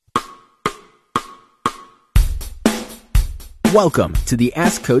Welcome to the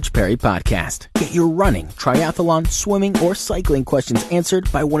Ask Coach Perry podcast. Get your running, triathlon, swimming, or cycling questions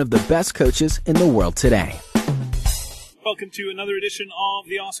answered by one of the best coaches in the world today. Welcome to another edition of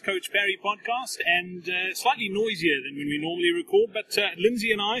the Ask Coach Perry podcast, and slightly noisier than when we normally record, but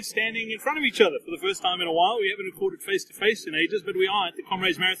Lindsay and I standing in front of each other for the first time in a while. We haven't recorded face-to-face in ages, but we are at the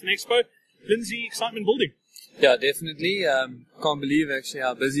Comrades Marathon Expo. Lindsay, excitement building. Yeah, definitely. Can't believe actually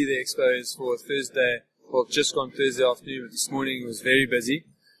how busy the expo is for Thursday. Well, just gone Thursday afternoon, but this morning was very busy.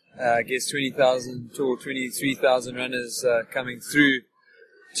 I guess 20,000 or 23,000 runners coming through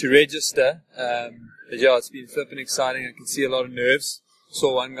to register. But yeah, it's been flipping exciting. I can see a lot of nerves.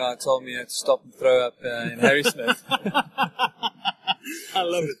 Saw one guy told me I had to stop and throw up in Harrismith. I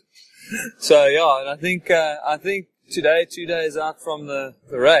love it. So yeah, and I think today, 2 days out from the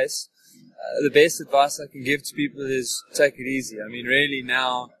race, the best advice I can give to people is take it easy. I mean, really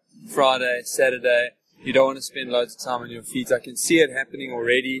now, Friday, Saturday, you don't want to spend loads of time on your feet. I can see it happening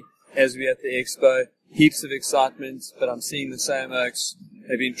already as we're at the expo. Heaps of excitement, but I'm seeing the same oaks.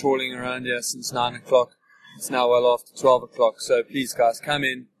 They've been trawling around here since 9 o'clock. It's now well after 12 o'clock. So please, guys, come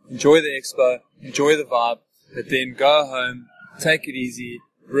in, enjoy the expo, enjoy the vibe, but then go home, take it easy,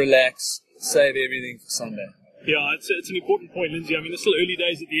 relax, save everything for Sunday. Yeah, it's an important point, Lindsay. I mean, it's still early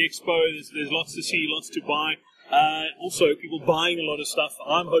days at the expo. There's lots to see, lots to buy. Also, people buying a lot of stuff.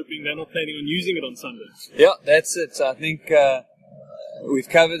 I'm hoping they're not planning on using it on Sunday. Yeah, that's it. I think we've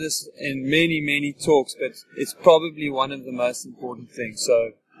covered this in many talks, but it's probably one of the most important things.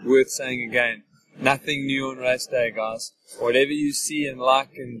 So, worth saying again, nothing new on race day, guys. Whatever you see and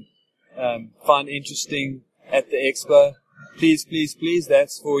like and find interesting at the expo, please,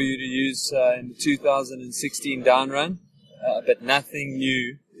 that's for you to use in the 2016 down run. But nothing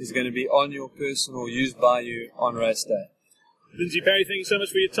new is going to be on your person or used by you on race day. Lindsay Perry, thank you so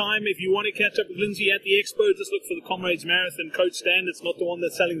much for your time. If you want to catch up with Lindsay at the expo, just look for the Comrades Marathon coach stand. It's not the one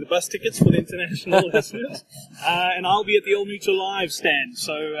that's selling the bus tickets for the international listeners. And I'll be at the Old Mutual Live stand.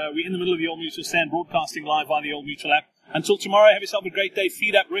 So we're in the middle of the Old Mutual stand, broadcasting live via the Old Mutual app. Until tomorrow, have yourself a great day.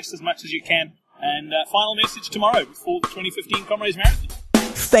 Feed up, rest as much as you can. And final message tomorrow before the 2015 Comrades Marathon.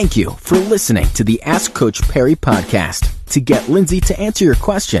 Thank you for listening to the Ask Coach Perry podcast. To get Lindsay to answer your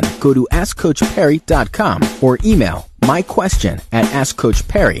question, go to AskCoachPerry.com or email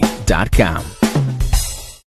myquestion@AskCoachPerry.com.